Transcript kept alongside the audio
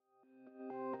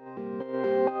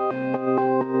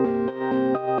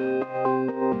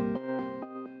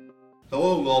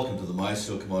welcome to the My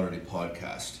Steel Commodity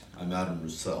Podcast. I'm Adam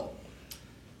Roussel.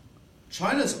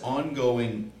 China's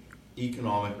ongoing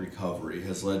economic recovery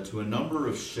has led to a number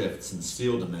of shifts in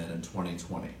steel demand in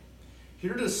 2020.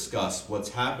 Here to discuss what's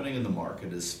happening in the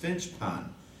market is Finch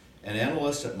Pan, an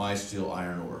analyst at My Steel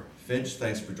Iron Ore. Finch,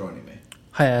 thanks for joining me.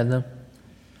 Hi, Adam.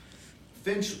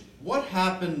 Finch, what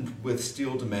happened with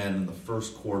steel demand in the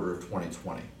first quarter of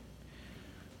 2020?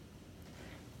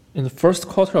 In the first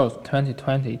quarter of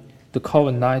 2020, the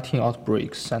COVID-19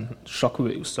 outbreak sent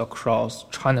shockwaves across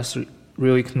China's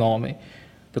real economy.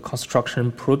 The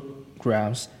construction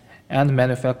programs and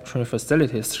manufacturing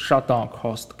facilities shut down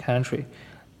across the country.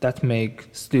 That made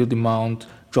steel demand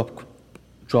dropped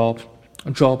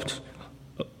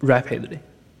rapidly.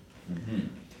 Mm-hmm.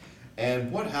 And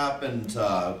what happened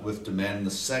with demand in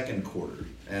the second quarter,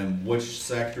 and which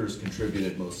sectors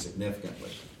contributed most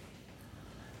significantly?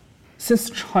 Since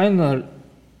China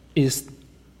is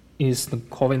the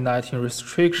COVID-19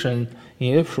 restriction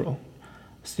in April,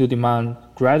 steel demand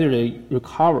gradually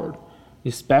recovered,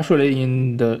 especially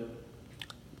in the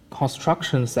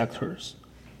construction sectors.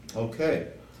 Okay.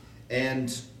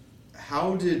 And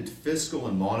how did fiscal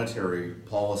and monetary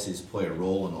policies play a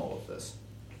role in all of this?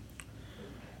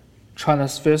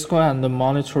 China's fiscal and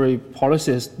monetary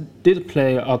policies did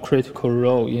play a critical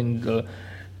role in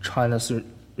China's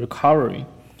recovery.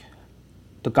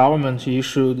 The government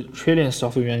issued trillions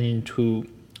of yuan into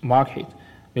market,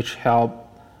 which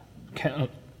helped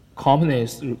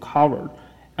companies recover,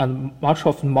 and much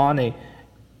of the money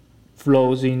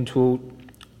flows into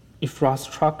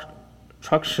infrastructure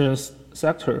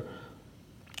sector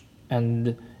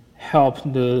and help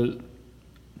the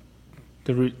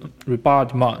rebound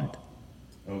demand.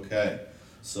 Okay,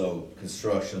 so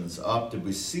construction's up. Did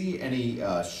we see any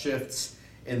shifts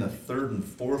in the third and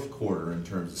fourth quarter in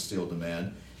terms of steel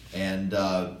demand? And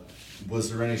was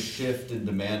there any shift in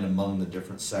demand among the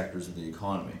different sectors of the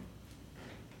economy?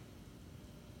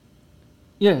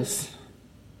 Yes,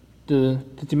 the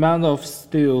demand of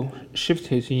steel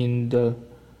shifted in the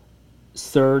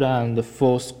third and the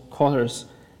fourth quarters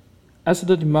as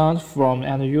the demand from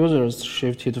end users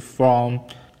shifted from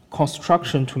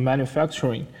construction to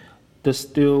manufacturing. The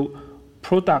steel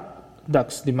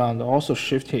products demand also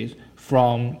shifted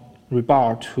from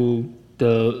rebar to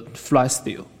the flat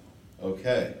steel.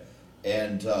 Okay,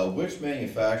 and which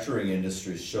manufacturing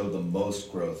industries showed the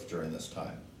most growth during this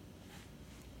time?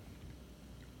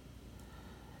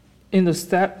 In the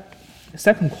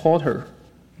second quarter,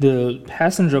 the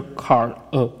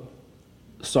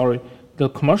the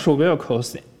commercial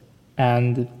vehicles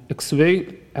and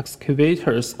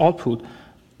excavators output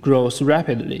grows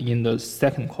rapidly in the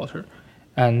second quarter,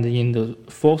 and in the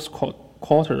fourth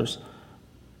quarters,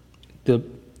 the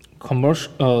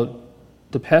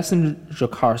passenger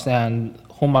cars and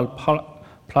home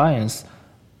appliance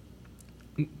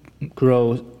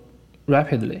grow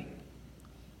rapidly.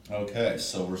 Okay,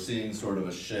 so we're seeing sort of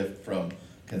a shift from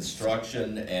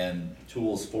construction and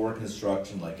tools for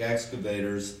construction like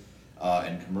excavators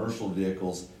and commercial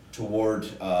vehicles toward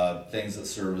things that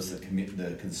service the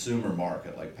consumer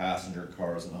market like passenger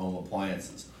cars and home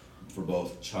appliances for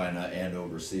both China and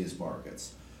overseas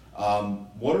markets.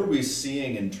 What are we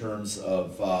seeing in terms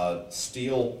of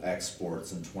steel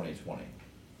exports in 2020?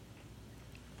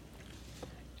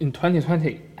 In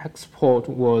 2020, export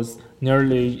was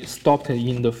nearly stopped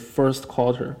in the first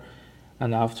quarter,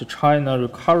 and after China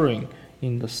recovering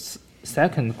in the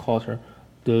second quarter,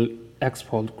 the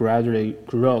export gradually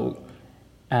grew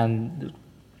and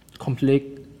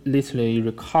completely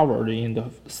recovered in the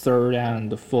third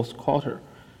and the fourth quarter.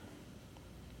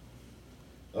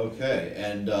 Okay,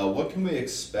 and what can we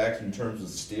expect in terms of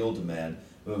steel demand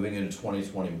moving into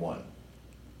 2021?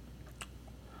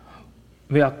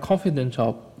 We are confident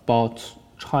about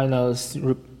China's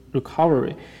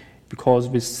recovery because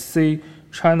we see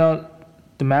China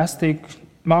domestic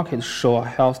market show a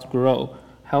healthy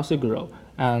growth,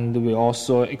 and we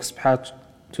also expect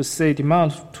to see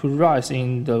demand to rise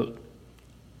in the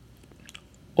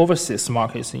overseas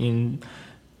markets in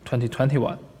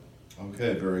 2021.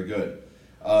 Okay, very good.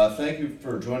 Thank you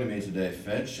for joining me today,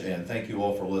 Finch, and thank you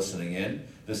all for listening in.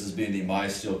 This has been the My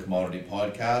Steel Commodity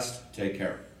Podcast. Take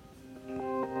care.